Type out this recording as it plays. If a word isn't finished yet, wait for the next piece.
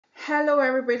Hello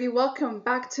everybody, welcome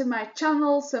back to my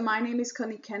channel. So my name is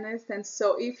COOPSCORNE'S, and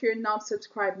so if you're not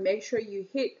subscribed, make sure you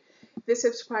hit the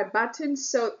subscribe button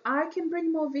so I can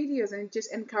bring more videos, and it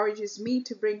just encourages me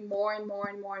to bring more and more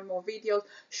videos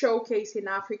showcasing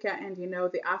Africa and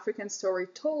the African story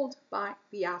told by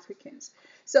the Africans.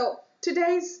 So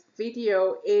today's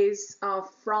video is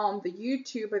from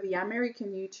the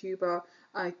American YouTuber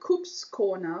Coop's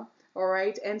Corner. All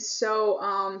right, and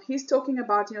so he's talking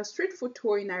about street food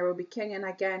tour in Nairobi, Kenya. And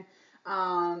again,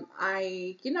 I'm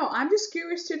just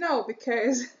curious to know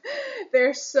because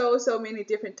there's so many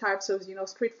different types of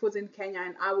street foods in Kenya,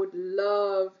 and I would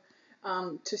love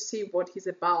to see what he's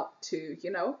about to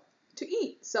to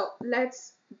eat. So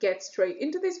let's get straight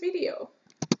into this video.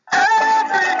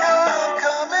 Africa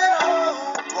coming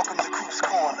home. Welcome to Coop's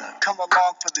Corner. Come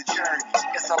along for the journey.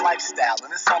 It's a lifestyle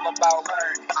and it's all about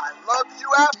learning. I love you,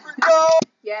 Africa.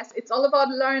 Yes, it's all about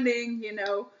learning,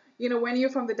 when you're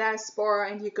from the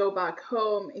diaspora and you go back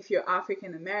home, if you're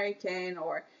African American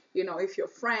or if you're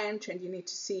French and you need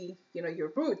to see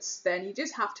your roots, then you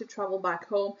just have to travel back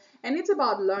home, and it's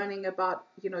about learning about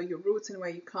your roots and where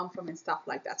you come from and stuff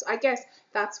like that. So I guess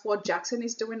that's what Jackson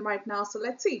is doing right now. So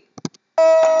let's see.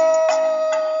 What's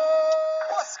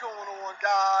going on,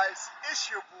 guys? It's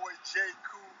your boy J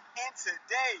Coop, and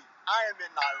today I am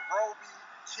in Nairobi,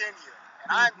 Kenya,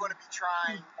 and I'm going to be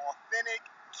trying authentic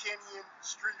Kenyan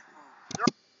street food.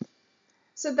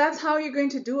 So that's how you're going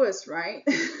to do us, right?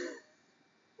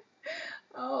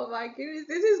 Oh my goodness,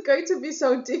 this is going to be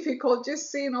so difficult,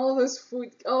 just seeing all this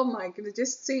food. Oh my goodness,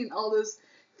 just seeing all those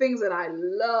things that I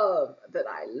love,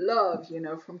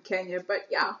 from Kenya. But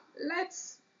yeah,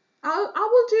 I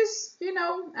will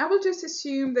just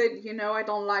assume that, I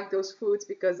don't like those foods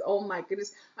because, oh my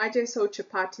goodness, I just saw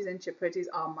chapatis, and chapatis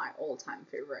are my all-time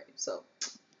favorite. So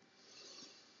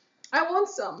I want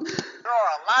some. There are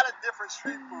a lot of different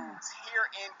street foods here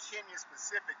in Kenya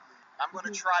specifically. I'm going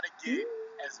to try to get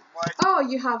as much. Oh,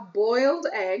 you have boiled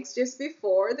eggs just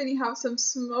before, then you have some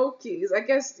smokies. I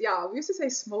guess, yeah, we used to say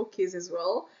smokies as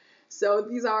well. So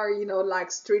these are,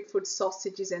 like street food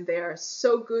sausages, and they are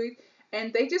so good.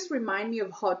 And they just remind me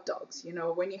of hot dogs,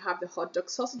 when you have the hot dog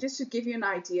sausages. To give you an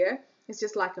idea, it's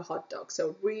just like a hot dog.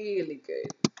 So really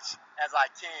good. As I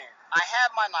can. I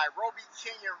have my Nairobi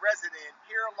Kenyan resident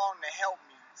here along to help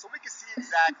me so we can see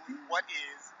exactly what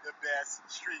is the best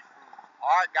street food.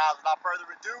 All right, guys, without further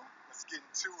ado, let's get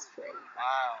into it.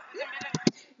 Wow.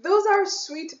 Those are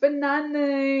sweet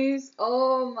bananas.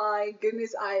 Oh my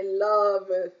goodness, I love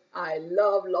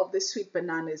the sweet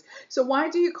bananas. So why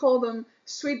do you call them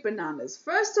sweet bananas?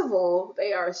 First of all,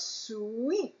 they are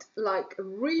sweet, like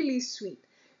really sweet.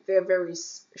 They're very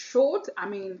short,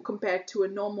 compared to a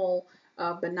normal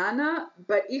banana.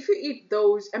 But if you eat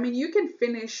those, you can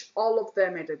finish all of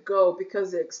them at a go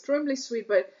because they're extremely sweet,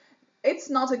 but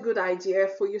it's not a good idea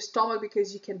for your stomach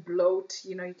because you can bloat,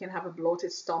 you can have a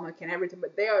bloated stomach and everything.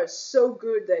 But they are so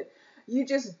good that you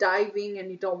just dive in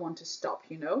and you don't want to stop,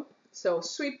 So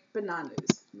sweet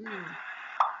bananas. Okay,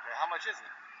 how much is it?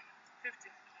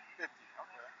 50. 50,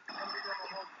 okay.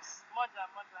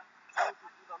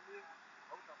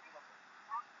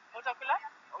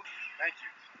 Thank you.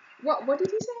 What did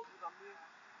he say?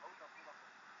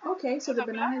 Okay, so the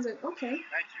bananas are okay.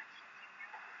 Thank you.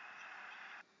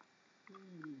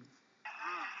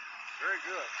 Very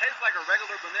good. Tastes like a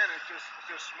regular banana, it's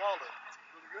just smaller. It's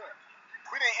really good.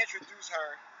 We didn't introduce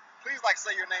her. Please,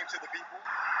 say your name to the people.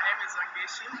 My name is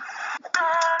Wangechi.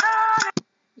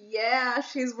 Yeah,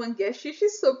 she's Wangechi.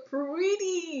 She's so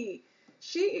pretty.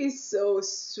 She is so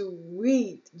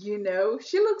sweet,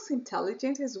 She looks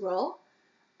intelligent as well.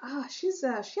 She's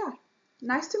yeah.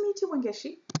 Nice to meet you,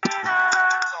 Wangechi. So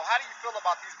how do you feel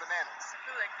about these bananas? I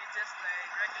feel like they're just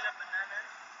like regular bananas.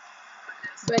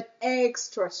 But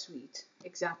extra sweet.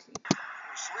 Exactly.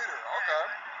 Sweeter, okay.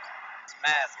 It's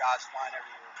mass, guys, flying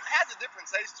everywhere. It has a different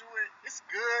taste to it. It's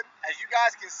good. As you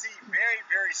guys can see, very,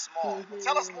 very small.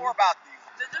 Tell us more about these.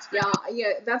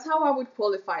 Yeah, that's how I would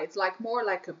qualify. It's like more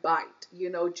like a bite,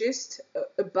 just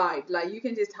a bite. Like you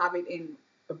can just have it in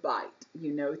a bite,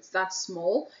 it's that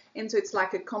small. And so it's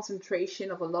like a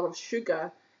concentration of a lot of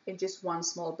sugar in just one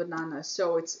small banana.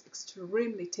 So it's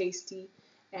extremely tasty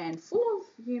and full of,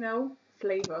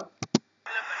 flavor.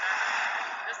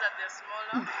 Just that they're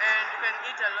smaller, and you can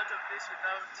eat a lot of this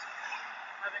without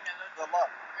having a lot. Good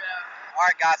luck. Yeah. All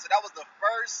right, guys. So that was the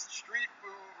first street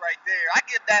food right there. I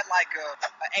give that like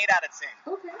an 8 out of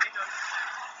 10. Okay.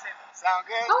 Sound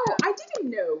good? Oh, I didn't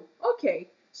know.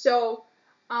 Okay, so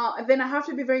then I have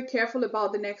to be very careful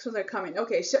about the next ones that are coming.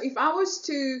 Okay, so if I was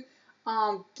to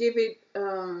give it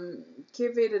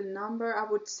a number, I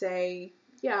would say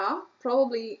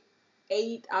probably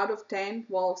 8 out of 10.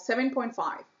 Well,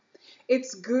 7.5.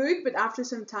 It's good, but after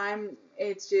some time,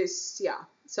 it's just, yeah.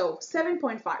 So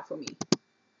 7.5 for me.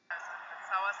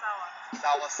 Sawa sawa.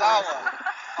 Sawa sawa.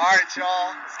 All right,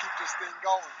 y'all. Let's keep this thing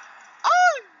going.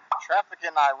 Oh! Traffic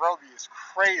in Nairobi is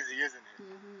crazy, isn't it?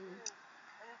 Mm-hmm.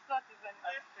 And it's not even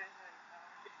at present.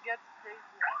 It gets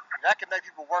crazier. That can make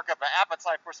people work up an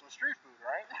appetite for some street food,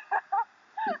 right?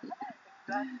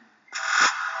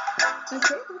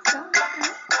 Okay, what's that?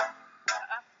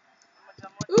 Moja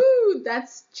moja. Ooh,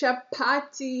 that's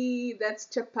chapati. That's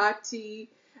chapati.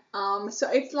 So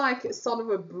it's like sort of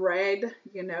a bread,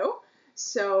 you know.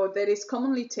 So that is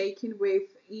commonly taken with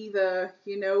either,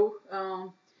 you know,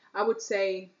 I would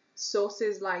say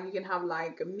sauces like you can have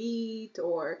like a meat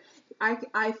or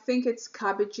I think it's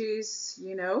cabbages,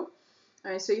 you know.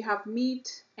 So you have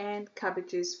meat and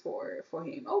cabbages for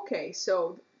him. Okay,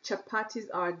 so chapatis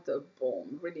are the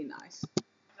bomb. Really nice.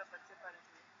 Chapati pale.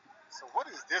 So what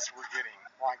is this we're getting,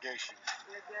 Wangechi?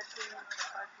 We're getting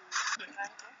chapati.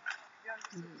 Asante. You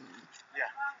understand? Yeah.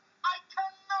 I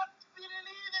cannot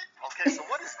believe it. Okay, so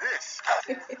what is this?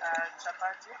 This is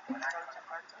chapati. It's called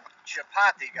chapati.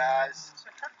 Chapati, guys.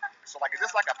 So like, is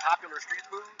this like a popular street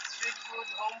food? Street food,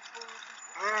 home food.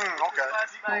 Okay.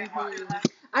 Fast by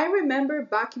I remember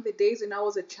back in the days when I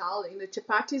was a child, you know,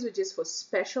 chapatis were just for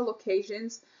special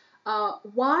occasions.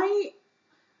 Why?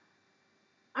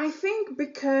 I think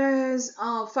because,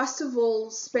 first of all,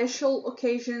 special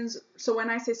occasions. So when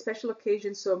I say special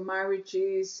occasions, so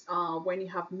marriages, when you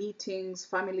have meetings,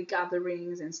 family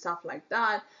gatherings, and stuff like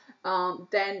that,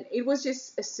 then it was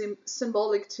just a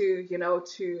symbolic to, you know,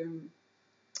 to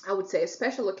I would say a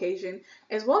special occasion,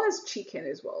 as well as chicken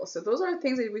as well. So those are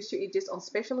things that we should eat just on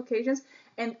special occasions.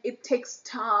 And it takes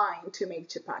time to make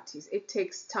chapatis. It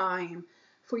takes time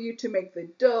for you to make the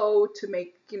dough, to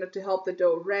make, you know, to help the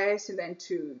dough rest, and then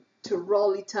to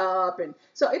roll it up. And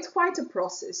so it's quite a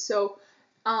process. So,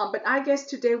 but I guess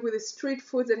today with the street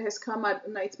food that has come out,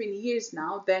 it's been years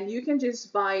now, then you can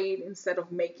just buy it instead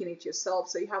of making it yourself.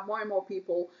 So you have more and more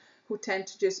people who tend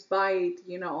to just buy it,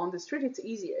 you know, on the street. It's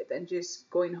easier than just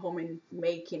going home and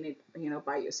making it, you know,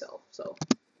 by yourself. So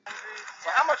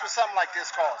how much would something like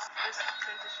this cost? this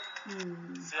 20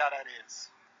 shillings. See how that is.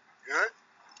 Good?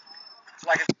 It's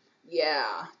like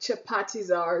yeah, chapatis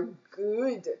are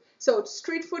good. So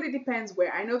street food, it depends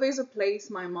where. I know there's a place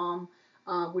my mom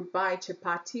would buy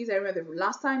chapatis. I remember the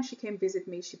last time she came visit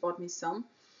me, she bought me some.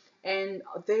 And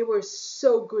they were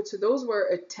so good. So those were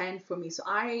a 10 for me. So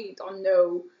I don't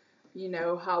know, you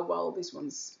know, how well these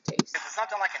ones taste. Is it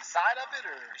something like inside of it,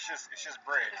 or it's just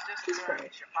bread? It's Just bread.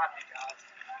 Chapati, guys.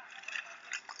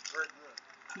 Very good.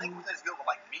 I think it's good with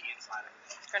like meat inside of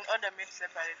it. You can order meat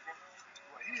separately.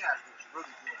 What he has is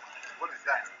really good. What is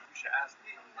that? You should ask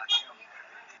him, like him.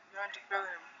 You want to fill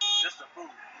him. Just the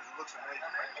food, because it looks amazing.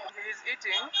 He is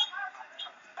eating.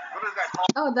 What is that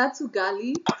called? Oh, that's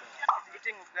ugali. He's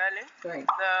eating ugali. Right.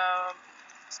 The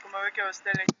Sukuma wiki was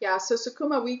telling. Yeah, so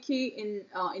sukuma wiki in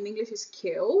English is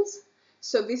kills.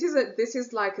 So this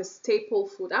is like a staple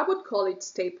food. I would call it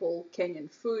staple Kenyan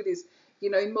food. Is, you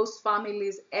know, in most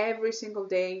families every single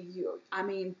day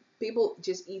people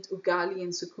just eat ugali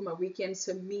and sukuma wiki and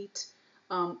some meat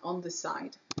on the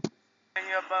side. And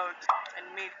you're about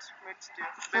and meat stew.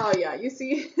 Oh yeah, you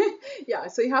see, yeah.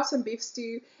 So you have some beef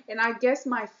stew, and I guess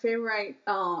my favorite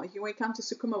when it comes to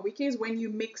sukuma wiki is when you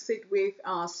mix it with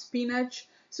spinach.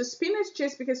 So spinach,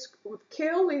 just because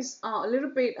kale is a little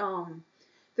bit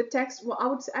the text. Well,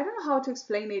 I don't know how to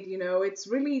explain it. You know, it's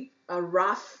really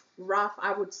rough.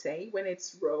 I would say when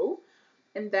it's raw,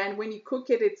 and then when you cook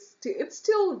it, it's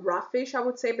still roughish, I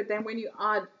would say. But then when you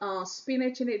add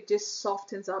spinach in it, just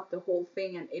softens up the whole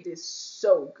thing, and it is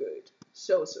so good,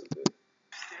 so good.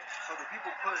 So do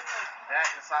people put that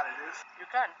inside of this? You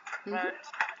can, but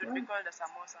it would be called a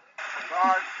samosa.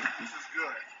 God, this is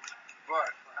good,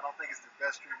 but I don't think it's the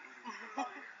best street food.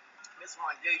 Miss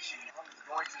Wangechi is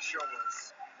going to show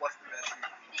us what's the best street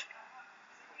food.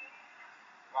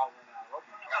 While we're in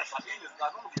Nairobi.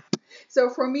 So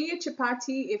for me, a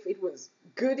chapati, if it was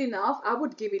good enough, I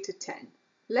would give it a 10.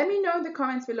 Let me know in the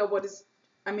comments below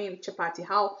chapati.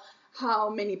 How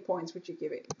many points would you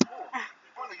give it? I'm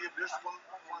going to give this one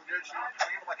Wangechi, I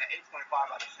give it like an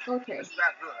 8.5 out of 10. Okay. It's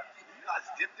that good. You guys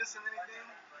dip this in anything?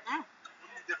 What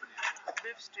do you dip it in?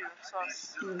 Beef stew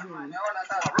sauce.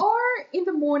 Or in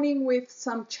the morning with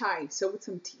some chai, so with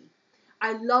some tea.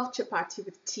 I love chapati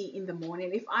with tea in the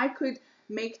morning. If I could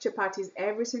make chapatis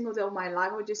every single day of my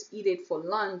life, I would just eat it for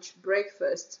lunch,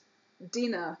 breakfast,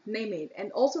 dinner, name it,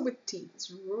 and also with tea.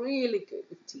 It's really good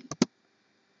with tea.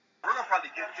 We're gonna probably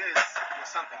get this with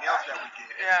something else that we get.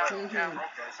 Yeah, But, yeah.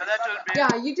 okay. So that will be.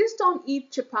 Yeah, you just don't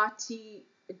eat chapati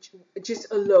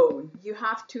just alone. You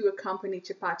have to accompany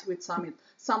chapati with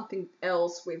something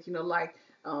else, with like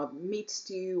meat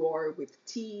stew or with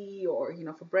tea, or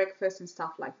for breakfast and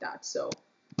stuff like that. So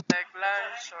Like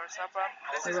lunch or supper.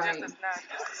 This is right. just a snack.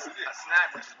 Just a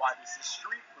snack, which is why this is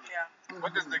street food. Yeah.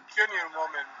 What does the Kenyan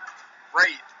woman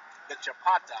rate the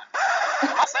chapata?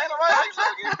 Am I saying it right? How you say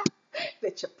it again?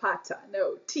 The chapata,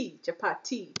 no tea,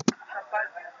 chapati.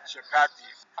 Chapati.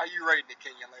 How you rating the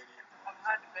Kenyan lady? I've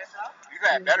had better. You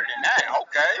had better than that.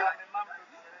 Okay. My mom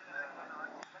cooked it.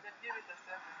 But I give it a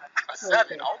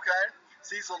 7. A 7. Okay. Okay.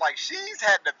 See, so like she's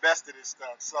had the best of this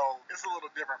stuff, so it's a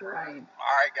little different for her. Right.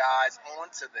 All right, guys, on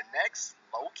to the next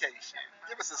location.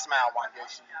 Give us a smile,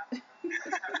 Wangechi. With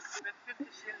 50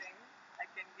 shillings, I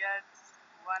can get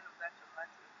one of that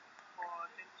chapati for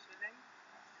 20 shillings.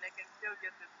 And I can still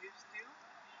get the beef stew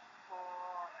for,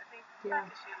 I think, 30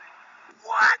 shillings.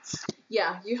 What?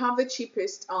 Yeah, you have the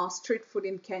cheapest street food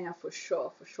in Kenya for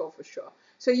sure, for sure, for sure.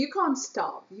 So you can't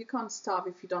starve. You can't starve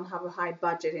if you don't have a high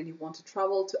budget and you want to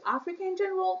travel to Africa in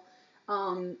general.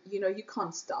 You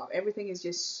can't starve. Everything is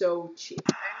just so cheap.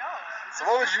 I know. So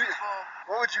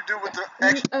what would you do with the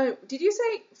extra? Did you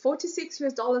say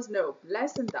 $46? No,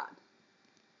 less than that.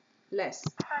 Less.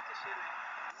 30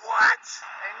 shillings. What?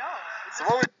 I know. So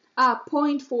what would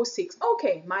 0.46.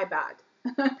 Okay, my bad.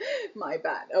 My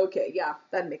bad. Okay, yeah,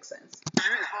 that makes sense.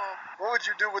 what would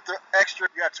you do with the extra?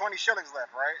 You have 20 shillings left,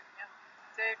 right?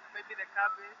 Take maybe the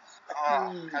cabbage.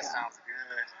 Oh, that yeah. sounds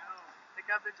good. The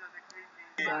cabbage or the green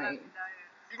beans. Right.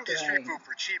 You can get street Right. food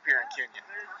for cheap here in Kenya.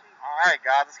 Very cheap. All right,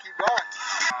 guys, let's keep going.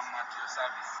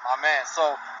 My man. So,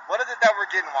 what is it that we're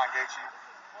getting, Wangechi?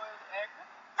 Boiled egg.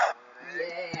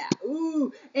 Yeah.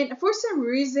 Ooh. And for some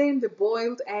reason, the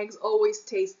boiled eggs always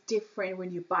taste different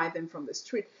when you buy them from the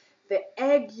street. The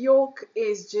egg yolk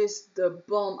is just the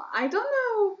bomb. I don't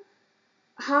know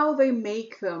how they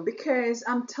make them, because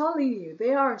I'm telling you,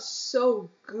 they are so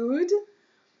good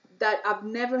that I've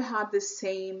never had the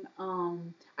same.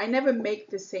 I never make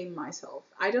the same myself.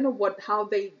 I don't know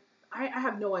I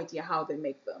have no idea how they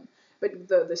make them. But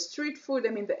the street food, I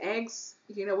mean, the eggs,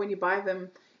 when you buy them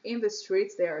in the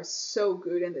streets, they are so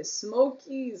good. And the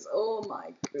smokies, oh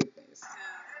my goodness.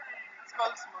 It's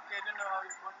called smoky. I don't know how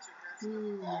you want to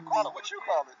Oh, call it what you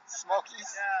call it. Smokies?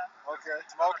 Yeah. Okay.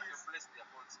 Smokies?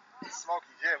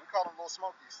 Smokies, yeah. We call them little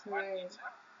smokies. Right.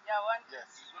 Yeah, one. Yes.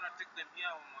 You gonna take them here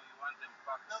or you want them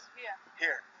packed? No, here.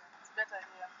 Here. It's better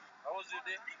here. How was your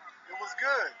day? It was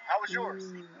good. How was yours?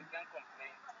 I can't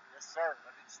complain, Yes, sir.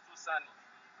 but it's too sunny.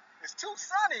 It's too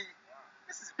sunny.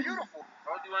 This is beautiful.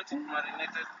 How do you want it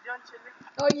marinated? John chili.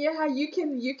 Oh yeah, you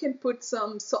can put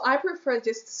some. So I prefer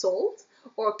just salt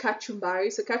or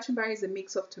kachumbari. So kachumbari is a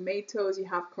mix of tomatoes. You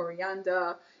have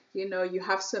coriander. You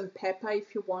have some pepper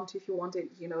if you want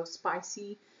it,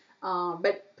 spicy.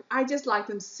 But I just like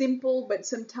them simple. But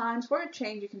sometimes for a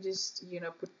change, you can just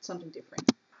put something different.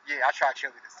 Yeah, I tried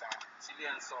chili this time. Chili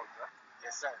and salt, huh?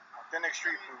 Yes, sir. Authentic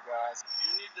street food, guys.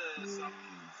 You need some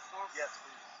sauce? Yes,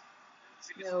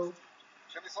 please. Chili No. sauce.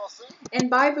 Chili sauce too? And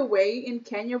by the way, in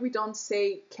Kenya we don't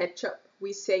say ketchup.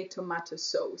 We say tomato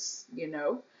sauce.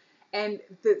 And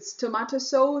this tomato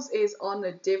sauce is on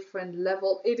a different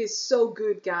level. It is so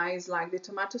good, guys. Like the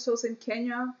tomato sauce in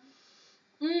Kenya.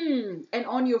 And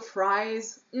on your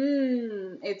fries.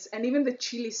 And even the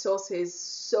chili sauce is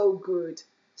so good.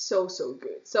 So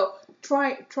good. So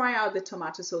try out the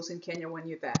tomato sauce in Kenya when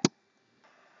you're there.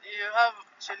 You have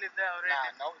chili there already.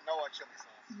 Nah, no chili sauce.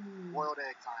 Boiled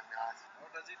egg time, guys. How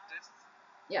does it taste?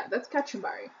 Yeah, that's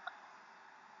kachumbari.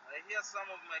 I hear some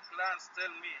of my clients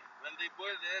tell me when they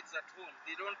boil the eggs at home,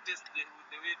 they don't taste the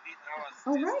way ours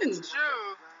Oh, taste. right. It's true.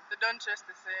 They don't taste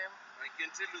the same. I can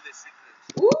tell you the secret.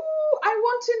 Ooh, I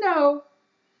want to know.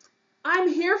 I'm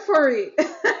here for it.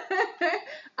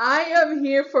 I am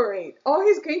here for it. Oh,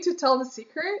 he's going to tell the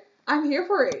secret? I'm here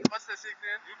for it. What's the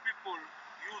secret? You people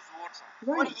use water.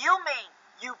 Right. What do you mean,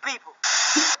 you people?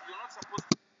 You're not supposed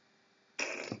to.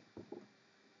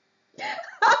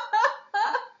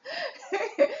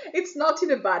 It's not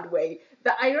in a bad way.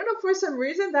 I don't know, for some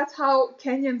reason that's how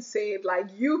Kenyans say it, like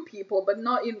you people, but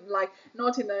not in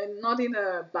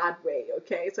a bad way.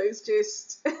 Okay, so it's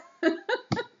just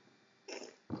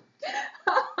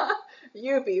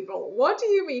you people. What do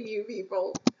you mean, you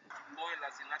people? Boil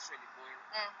as in actually boil.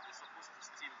 You're supposed to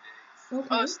steam the eggs.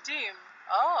 Okay. Oh, steam.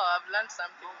 Oh, I've learned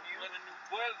something new. When you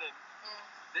boil them,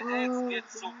 the Oh, eggs get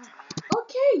soaked in water.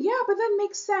 Okay, yeah, but that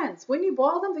makes sense. When you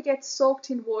boil them, they get soaked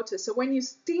in water. So when you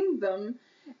steam them,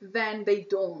 then they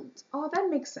don't. Oh, that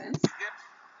makes sense.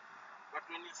 But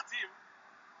when you steam,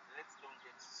 the eggs don't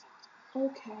get soaked.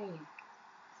 Okay.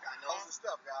 Guy knows the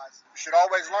stuff, guys. You should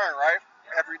always learn, right?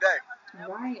 Every day.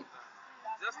 Right.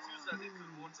 Just use a little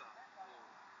water for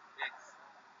eggs.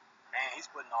 Man, he's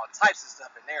putting all types of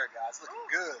stuff in there, guys. Looking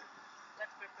good. That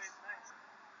pepper is nice.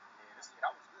 Yeah,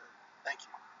 that was good. Thank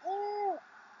you. Woo!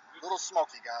 Little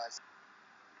smoky, guys.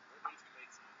 Why don't you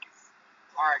make smokies?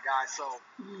 All right, guys. So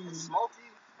smoky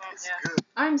is Yeah. good.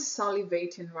 I'm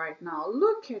salivating right now.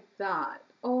 Look at that.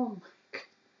 Oh my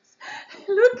goodness.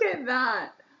 Look at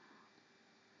that.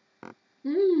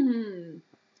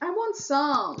 I want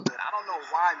some. I don't know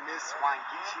why Miss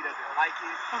Wangechi doesn't like it.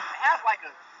 It has like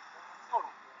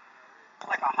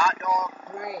a hot dog,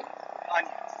 Right.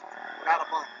 onions, not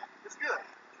a bun. It's good.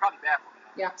 It's probably bad for me.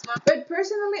 Yeah. But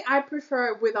personally, I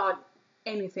prefer without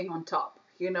anything on top.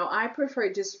 I prefer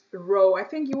just raw. I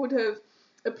think you would have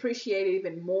appreciated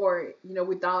even more,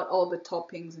 without all the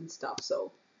toppings and stuff.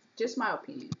 So, just my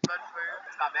opinion. Good for you.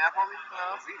 It's not bad for me.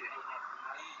 No. Let's eat it.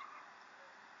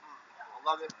 I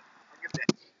love it. I'll give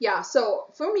that. Yeah, so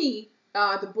for me,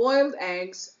 the boiled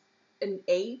eggs, an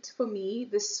 8 for me.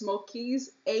 The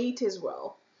smokies, 8 as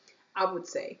well, I would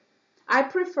say. I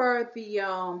prefer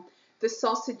the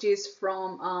sausages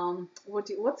from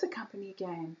what's the company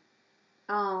again?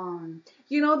 The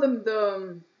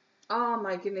oh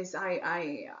my goodness,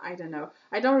 I don't know.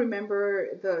 I don't remember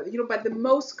but the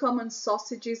most common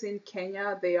sausages in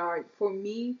Kenya, for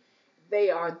me, they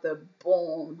are the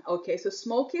bomb. Okay, so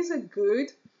smokies are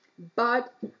good,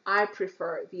 but I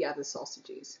prefer the other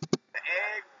sausages. The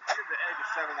egg, I give the egg a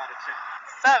 7 out of 10.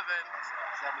 7.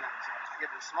 7 out of 10. I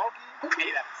give the smoky, Okay.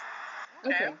 8 out of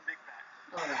 10. Okay. Big fat.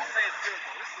 All right. I'll say it's good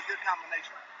though. This is a good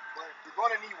combination. But you're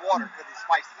going to need water because it's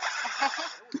spicy. It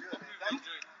was good, man. Thank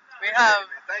you. We have.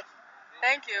 Man, thank you.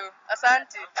 Thank you.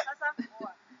 Asante.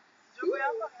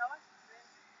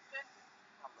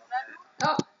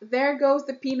 Oh, there goes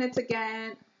the peanuts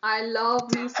again. I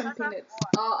love me some peanuts.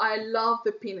 Oh, I love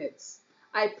the peanuts.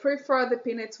 I prefer the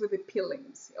peanuts with the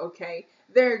peelings, okay?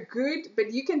 They're good,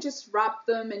 but you can just wrap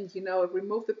them and,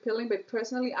 remove the peeling. But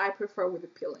personally, I prefer with the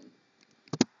peeling.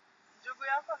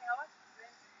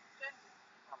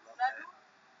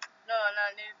 No,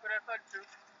 ni prefer to.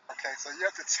 Okay, so you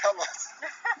have to tell us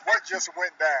what just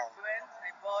went down. When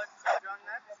I bought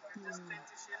donuts, it was 20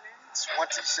 shillings.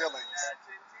 20 shillings. Yeah,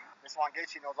 20. Miss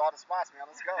Wangechi knows all the spots, man.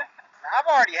 Let's go. Now, I've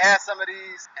already had some of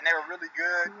these, and they were really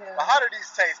good. Yeah. But how do these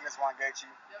taste, Miss Wangechi?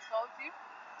 They're salty.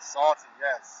 Salty,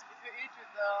 yes. If you eat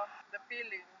with the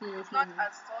peeling, it's not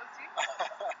as salty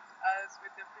as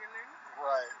with the peeling.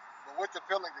 Right. But with the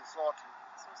filling, it's salty.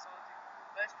 So salty.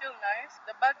 But it's still nice.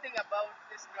 The bad thing about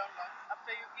this groundnut, after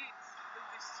you eat, you'll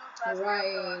be so thirsty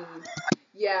afterwards. Right.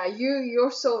 Yeah, you're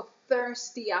so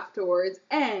thirsty afterwards.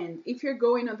 And if you're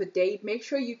going on the date, make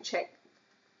sure you check.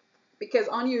 Because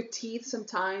on your teeth,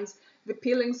 sometimes the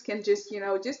peelings can just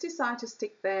decide to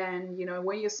stick there. And,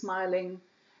 when you're smiling,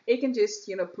 it can just,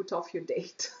 put off your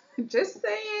date. Just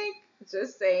saying,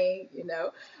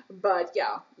 But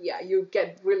yeah, you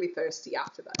get really thirsty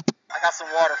after that. I got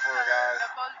some water for her, guys. They're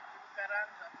called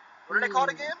jubukaranga. What are they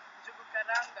called again?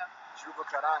 Jubukaranga.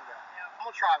 Jubukaranga. Yeah. I'm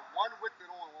going to try one with it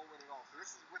on, one with it on. So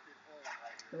this is with it on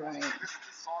right here. Right. So this is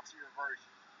the saltier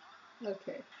version.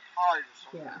 Okay. Oh, it's so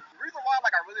Yeah. good. The reason why,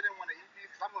 I really didn't want to eat these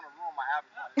because I'm going to ruin my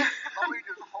appetite. So I'm going to eat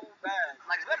this whole bag.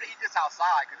 It's better to eat this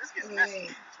outside because this gets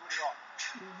messy. Right. It's really off.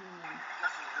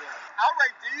 This is good. I'll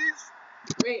rate these.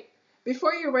 Wait,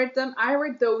 before you rate them, I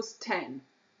rate those 10.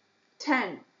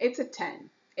 10. It's a 10.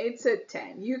 It's a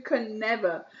 10. You can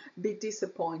never be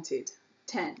disappointed.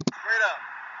 10. Straight up.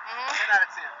 10 out of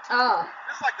 10. Ah,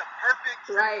 This is like the perfect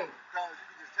right. because you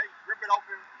can just rip it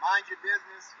open, mind your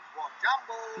business, walk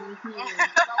jumbo.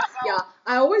 Yeah,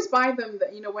 I always buy them,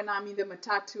 when I'm in the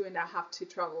matatu and I have to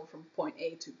travel from point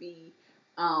A to B.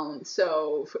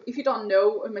 So if you don't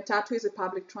know, a matatu is a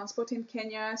public transport in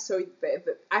Kenya. So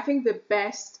I think the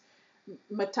best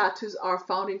matatus are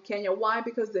found in Kenya. Why?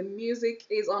 Because the music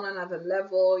is on another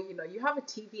level. You have a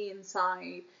TV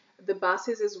inside, the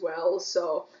buses as well.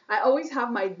 So I always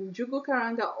have my njugu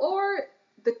karanga or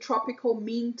the tropical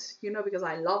mint, because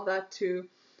I love that too.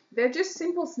 They're just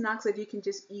simple snacks that you can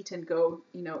just eat and go,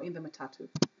 in the matatu. Eat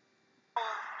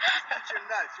your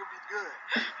nuts, you'll be good.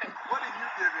 What do you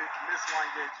give it, Miss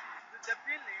Wangechi? With the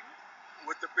peeling,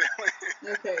 With the filling.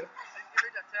 Okay. I give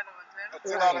it a 10 over 10. A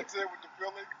 10 out of 10 with the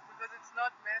filling? Because it's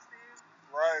not messy,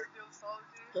 Right. still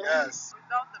salty. Yes.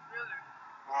 Without the peeling,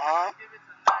 Uh-huh. I give it a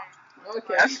 9.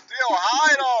 Okay. That's still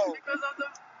high though. Because of the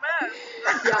mess.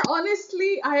 Yeah,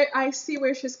 honestly, I see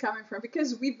where she's coming from,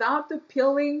 because without the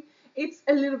peeling, it's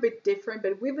a little bit different,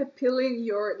 but with the peeling,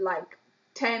 you're like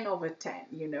 10 over 10,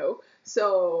 you know.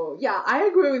 So yeah, I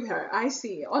agree with her. I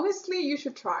see. Honestly, you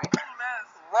should try.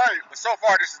 Right, but so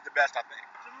far this is the best, I think.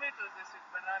 Tomatoes is with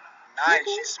banana. Nice,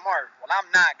 she's smart. Well, I'm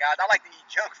not, guys. I like to eat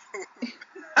junk food.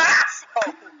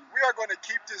 So we are going to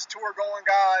keep this tour going,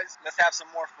 guys. Let's have some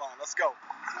more fun. Let's go.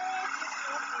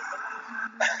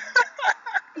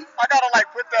 I gotta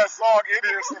like put that song in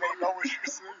here so they know what you're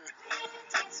singing.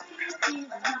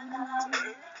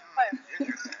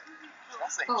 Should I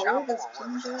say Oh, jumbo what was or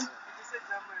what? ginger? If you say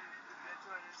jumbo,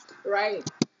 it's tourist. Right.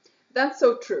 That's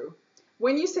so true.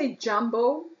 When you say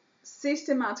jumbo,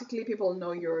 systematically people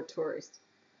know you're a tourist.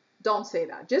 Don't say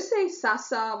that. Just say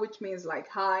sasa, which means like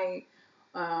hi.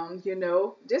 You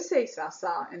know, just say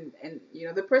sasa, and you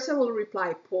know the person will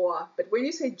reply poa. But when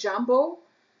you say jumbo,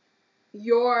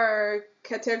 you're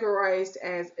categorized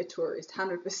as a tourist,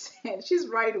 100%. She's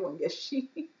right, Wangechi.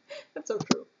 That's so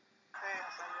true.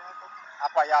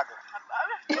 Apayago.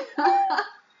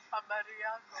 Habari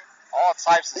yako. All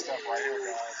types of stuff right here,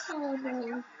 guys. Oh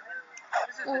no.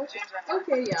 This is Oh, the ginger nut.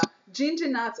 okay, yeah. Ginger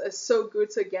nuts are so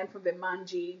good. So again, from the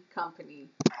Manji company.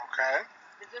 Okay.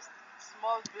 It's just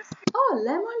small biscuits. Oh,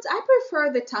 lemons. I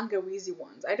prefer the tangawizi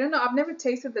ones. I don't know. I've never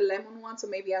tasted the lemon ones, so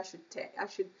maybe I should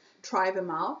try them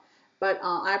out. But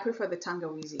I prefer the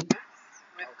tangawizi.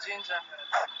 With ginger.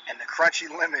 And the crunchy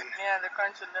lemon. Yeah, the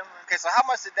crunchy lemon. Okay, so how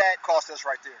much did that cost us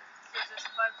right there? So just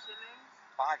 5 shillings.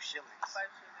 5 shillings. 5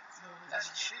 shillings. That's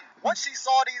cheap. Once she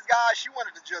saw these guys, she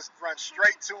wanted to just run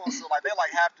straight to them. So like they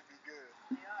like have to be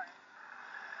good.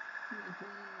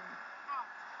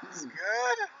 It's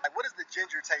good. Like, what does the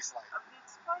ginger taste like? A bit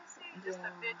spicy, just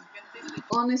a bit. You can taste it.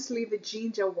 Honestly, the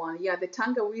ginger one, yeah, the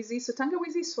tangawizi. So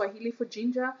tangawizi is Swahili for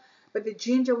ginger, but the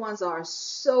ginger ones are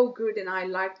so good, and I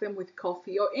like them with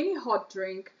coffee or any hot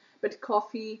drink, but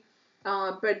coffee.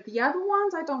 But the other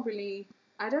ones, I don't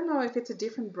know if it's a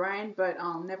different brand, but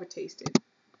never tasted.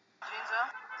 Ginger.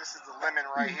 This is the lemon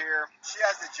right here. She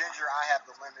has the ginger, I have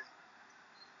the lemon.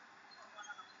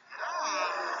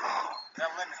 That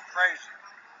lemon's crazy.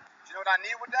 You know what I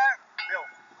need with that? Milk.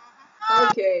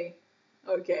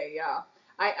 Okay, yeah.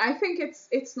 I think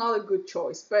it's not a good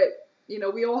choice, but you know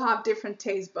we all have different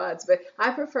taste buds. But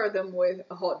I prefer them with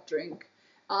a hot drink.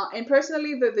 And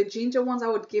personally, the ginger ones, I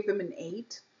would give them an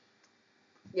 8.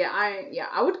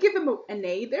 I would give them an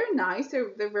 8. They're nice.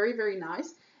 They're very, very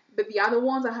nice. But the other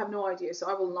ones, I have no idea, so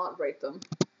I will not rate them.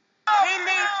 He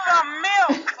needs some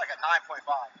milk. It's like a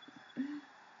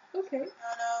 9.5. Okay.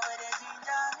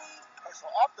 So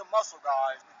off the muscle,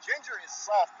 guys, the ginger is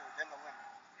softer than the lemon.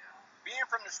 Being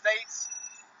from the States,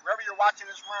 wherever you're watching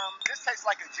this from, this tastes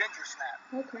like a ginger snap.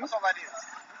 Okay. That's all that is.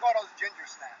 We call those ginger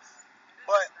snaps.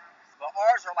 But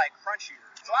ours are like crunchier.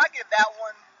 So I give that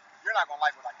one, you're not going to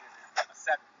like what I give it, a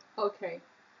 7. Okay.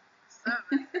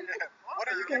 7. What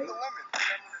do you give the lemon?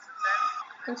 Lemon is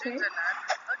a 10. Okay. Ginger nut,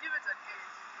 I'll give it an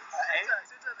 8. It's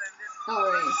sweeter than this.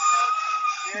 Alright.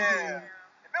 Yeah.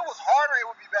 If it was harder, it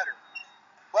would be better.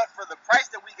 But for the price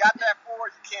that we got that for,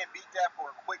 you can't beat that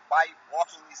for a quick bite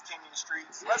walking these Kenyan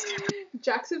streets. Let's keep it.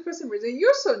 Jackson, for some reason,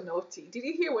 you're so naughty. Did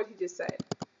you hear what he just said?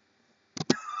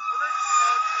 Yeah.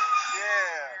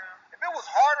 If it was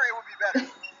harder, it would be better.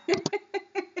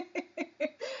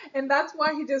 And that's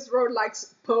why he just wrote like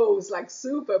pose, like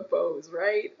super pose,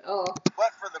 right? Oh.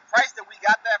 But for the price that we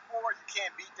got that for, you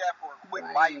can't beat that for a quick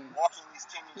Right. bite walking these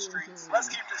Kenyan streets. Let's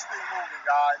keep this thing moving,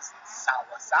 guys.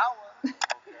 Sour, sour.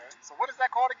 Okay. So what is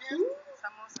that called again?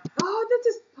 Samosa. Oh, that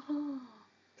is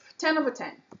 10 over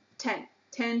 10. 10.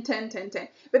 10, 10, 10, 10.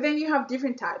 But then you have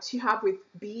different types. You have with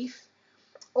beef,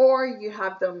 or you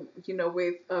have them, you know,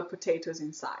 with potatoes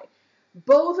inside.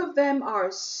 Both of them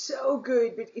are so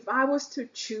good, but if I was to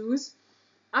choose,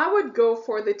 I would go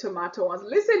for the tomato ones.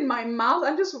 Listen, my mouth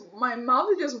is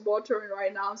just watering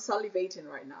right now. I'm salivating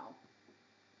right now.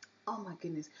 Oh my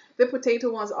goodness. The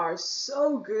potato ones are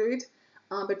so good.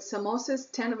 But samosas,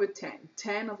 10 over 10.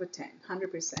 10 over 10.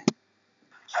 100%. She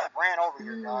ran over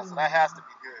here, guys, so that has to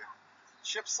be good.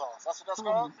 Chip sauce, that's what that's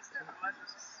called?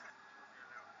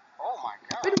 Oh my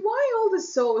god. But why all the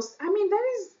sauce? I mean, that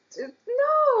is...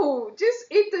 No!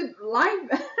 Just eat it like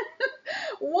that.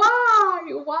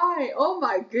 Why? Oh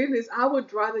my goodness. I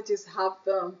would rather just have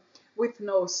them with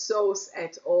no sauce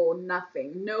at all.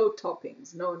 Nothing. No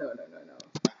toppings. No.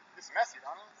 It's messy,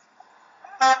 don't it?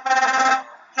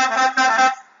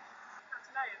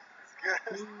 It's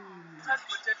good.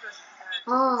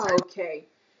 Ah, okay.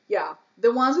 Yeah.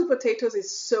 The ones with potatoes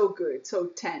is so good. So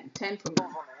 10. 10 for me. On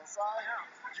the inside,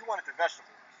 you wanted the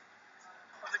vegetables.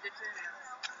 Vegetarian.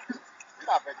 You're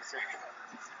not vegetarian.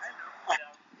 I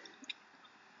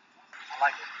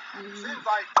like it. Seems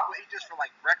like people eat this for like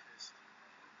breakfast.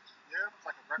 Yeah, it's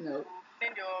like a breakfast No. food.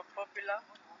 In your pop popular.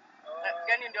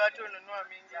 Kenyan ndio watu hununua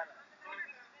mingi.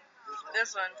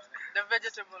 This one, the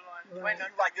vegetable one. Why You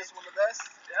not? like this one the best?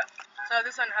 Yeah. So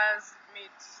this one has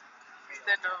meat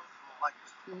instead of.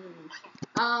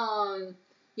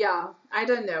 Yeah, I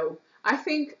don't know. I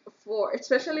think for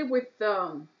especially with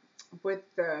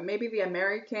maybe the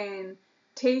American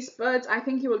taste buds, I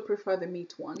think you will prefer the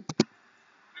meat one.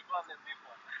 Prefer the beef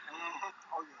one.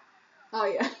 Oh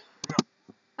yeah.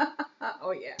 Oh yeah.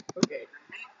 Oh yeah. Okay. The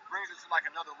meat brings it to like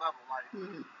another level. Like,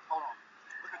 hold on,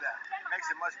 look at that. It makes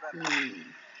it much better.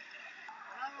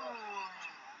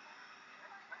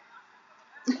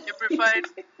 You prefer it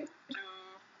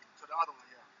To the other one,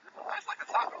 yeah. It's like a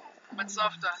taco. but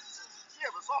softer. Yeah,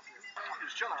 but softer. I'm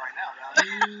just chilling right now, guys.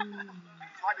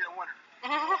 This might be the winner.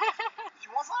 Did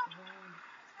you want some?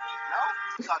 No?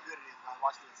 This is how good it is, guys.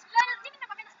 Watch this.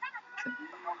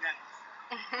 No games.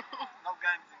 No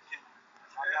games in Kenya.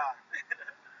 My God.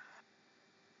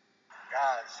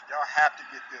 Guys, y'all have to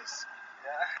get this.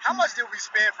 Yeah. How much did we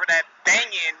spend for that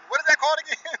banging? What is that called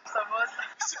again? Samosa.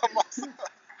 Samosa.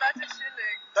 30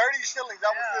 shillings. 30 shillings,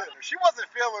 that was Yeah. it. She wasn't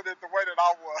feeling it the way that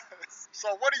I was.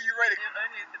 So what are you rating? You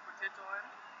only eat the potato one,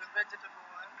 the vegetable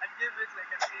one. I'd give it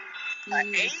like an 8. An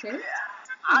 8? Okay.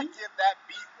 Yeah. I give that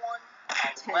beef one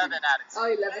a 11 out of 10. Oh,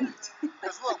 11.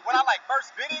 Because look, when I like first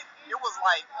bit it, it was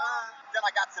like, then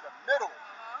I got to the middle.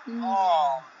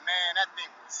 Oh man, that thing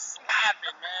was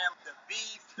slapping, man. The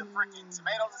beef, the freaking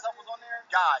tomatoes and stuff was on there.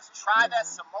 Guys, try that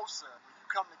samosa when you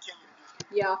come to Kenya to visit.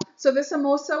 Yeah, so the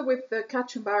samosa with the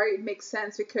kachumbari, it makes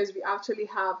sense because we actually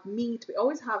have meat. We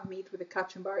always have meat with the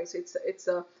kachumbari, so it's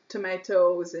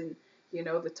tomatoes and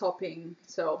the topping.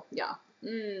 So yeah. What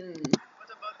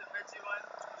about the veggie one?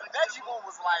 The veggie one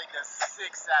was like a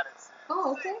 6 out of 10.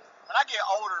 Oh, okay. When I get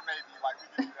older, maybe like we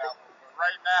can do that one. But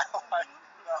right now, like,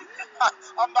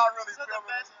 I'm not really So feeling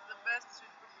it. the best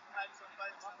street food you've had so far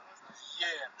is samosa.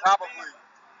 Yeah, probably.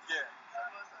 Yeah,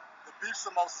 Samosa. the beef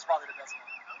samosa is probably the best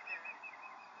one. Okay.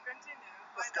 Continue.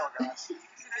 Let's go, guys. This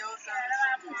is the old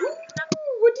service.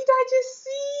 Ooh, what did I just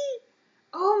see?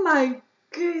 Oh my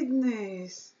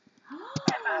goodness.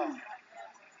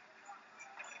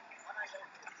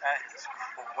 That is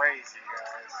crazy,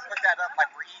 guys. Look that up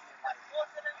like we're eating. Like,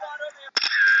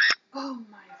 Oh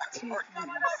my goodness.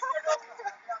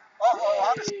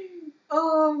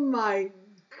 Oh my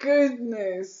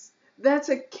goodness. That's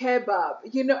a kebab.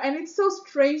 And it's so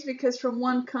strange because from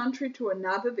one country to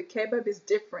another, the kebab is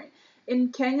different.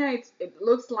 In Kenya, it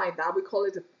looks like that. We call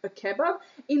it a kebab.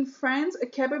 In France, a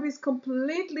kebab is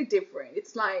completely different.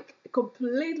 It's like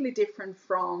completely different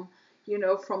from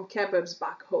kebabs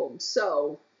back home.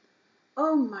 So,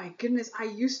 oh my goodness, I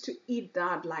used to eat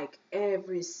that like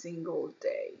every single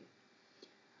day.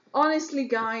 Honestly,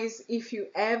 guys, if you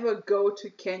ever go to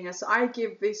Kenya, so I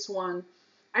give this one,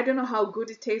 I don't know how good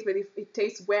it tastes, but if it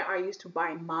tastes where I used to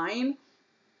buy mine.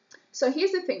 So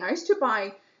here's the thing, I used to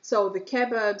buy the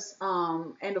kebabs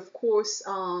and of course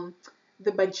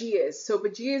the bhajias. So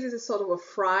bhajias is a sort of a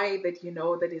fry that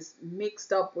that is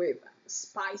mixed up with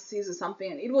spices or something,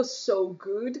 and it was so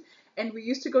good. And we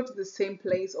used to go to the same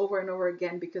place over and over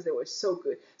again because they were so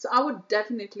good. So I would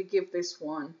definitely give this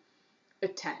one a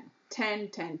 10. 10,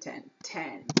 10, 10,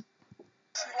 10.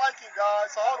 She like it,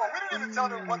 guys. So hold on, we didn't even tell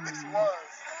them what this was.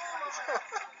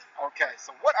 Okay,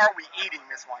 so what are we eating,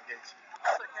 Miss Wangechi? It's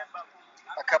a kebab.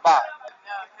 A kebab.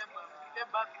 Yeah, kebab.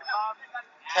 Kebab.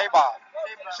 Kebab.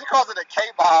 She calls it a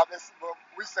kebab.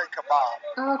 We say kebab.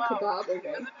 Oh, kebab,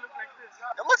 okay. Does it look like this?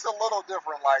 It looks a little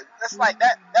different. Like it's like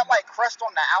that like crust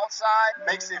on the outside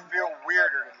makes it feel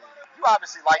weirder to me. You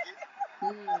obviously like it.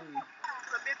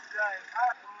 It's a bit dry.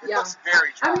 It looks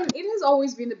very dry. I mean, it has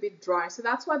always been a bit dry, so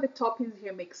that's why the toppings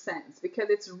here make sense because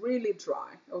it's really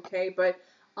dry. Okay, but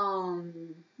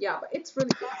but it's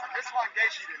really good. This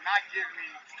Wangechi did not give me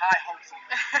high hopes on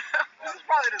this. This is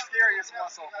probably the scariest one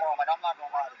so far. Like I'm not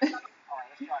gonna lie to you. All right,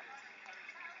 let's try this.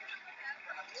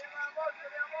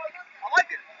 I like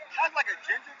it. It has like a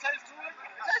ginger taste to it.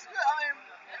 It tastes good. I mean,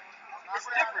 it's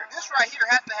different. This right here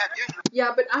has to have ginger.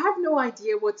 Yeah, but I have no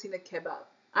idea what's in a kebab.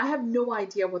 I have no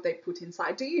idea what they put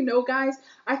inside. Do you know, guys?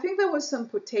 I think there was some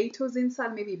potatoes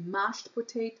inside, maybe mashed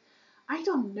potato. I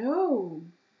don't know.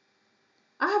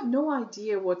 I have no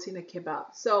idea what's in a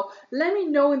kebab. So let me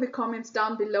know in the comments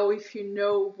down below if you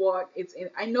know what it's in.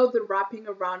 I know the wrapping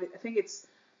around it. I think it's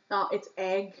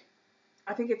egg.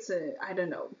 I think it's I don't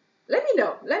know. Let me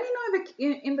know. Let me know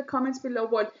in the comments below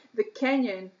what the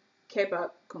Kenyan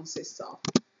kebab consists of.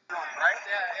 Right?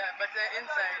 Yeah, but the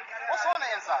inside. What's on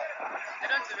the inside? I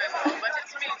don't even know, but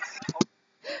it's meat.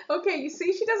 Okay, you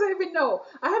see, she doesn't even know.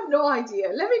 I have no idea.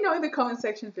 Let me know in the comment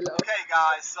section below. Okay,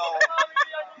 guys, so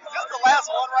is this the last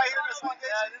one right here, Miss Wangechi?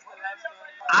 Yeah, this is the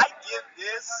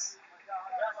this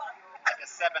like a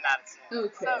 7 out of 10.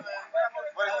 Okay. 7.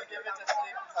 What do you give it a 6?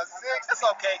 A 6? That's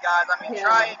okay, guys. I mean, Yeah.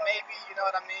 try it maybe, you know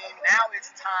what I mean? Now it's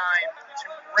time to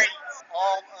rate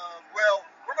all of, well,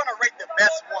 we're going to rate the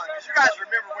best one. Because you guys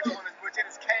remember which one is which. It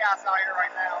is chaos out here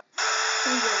right now.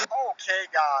 Okay,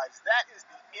 guys. That is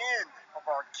the end of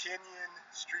our Kenyan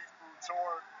street food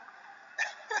tour.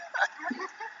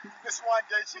 This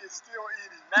Wangechi is still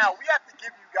eating. Now, we have to give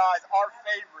you guys our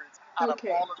favorites out of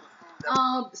all of the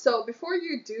food that So before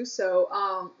you do so,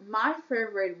 my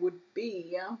favorite would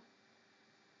be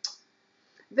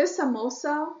the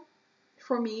samosa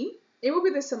for me. It would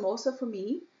be the samosa for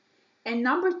me. And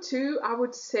number 2, I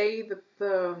would say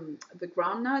the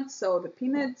groundnuts, so the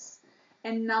peanuts.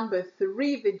 And number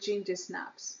 3, the ginger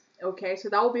snaps. Okay, so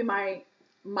that would be my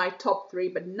top 3.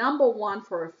 But number 1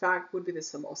 for a fact would be the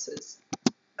samosas.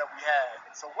 that we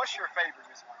had. So what's your favorite,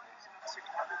 Miss Wangechi?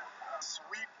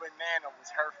 Sweet banana was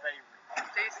her favorite.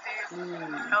 Tasty,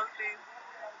 healthy,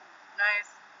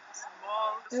 nice,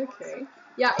 small. Okay.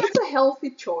 Yeah, it's a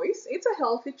healthy choice. It's a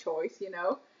healthy choice, you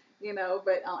know.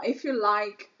 But if you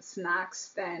like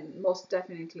snacks, then most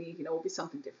definitely, it will be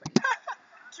something different.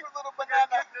 Cute little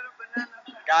banana. Little banana.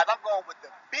 Guys, I'm going with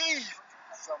the beef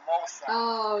samosa.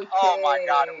 Okay. Oh my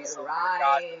God, it was so good,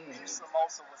 guys. The beef Right.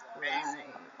 samosa was amazing.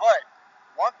 Right. But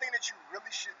one thing that you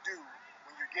really should do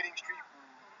when you're getting street food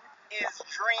is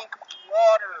drink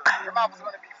water. Your mouth is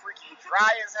going to be freaking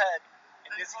dry as heck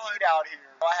in this heat out here.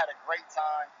 I had a great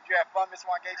time. Did you have fun, Miss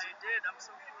Wangechi? I did. I'm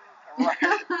so full. Right.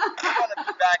 We're going to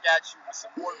be back at you with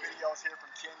some more videos here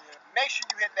from Kenya. Make sure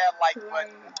you hit that like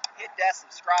button, hit that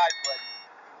subscribe button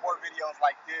for more videos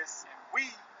like this, and we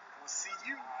will see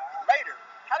you later.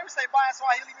 How do we say bye in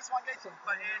Swahili, Miss Wangechi?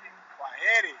 Kwaheri.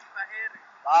 Kwaheri.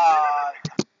 Bye.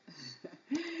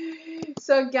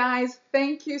 So guys,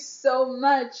 thank you so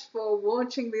much for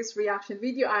watching this reaction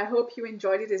video. I hope you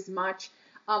enjoyed it as much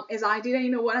as I did. And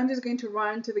you know what, I'm just going to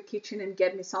run to the kitchen and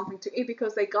get me something to eat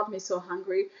because they got me so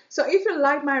hungry. So if you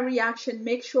like my reaction,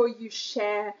 make sure you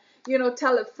share,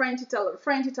 tell a friend to tell a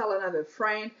friend to tell another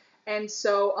friend. And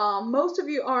so most of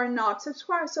you are not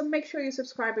subscribed, so make sure you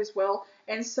subscribe as well.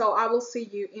 And so I will see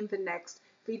you in the next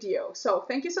video. So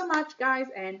thank you so much, guys,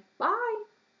 and bye.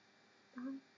 Bye.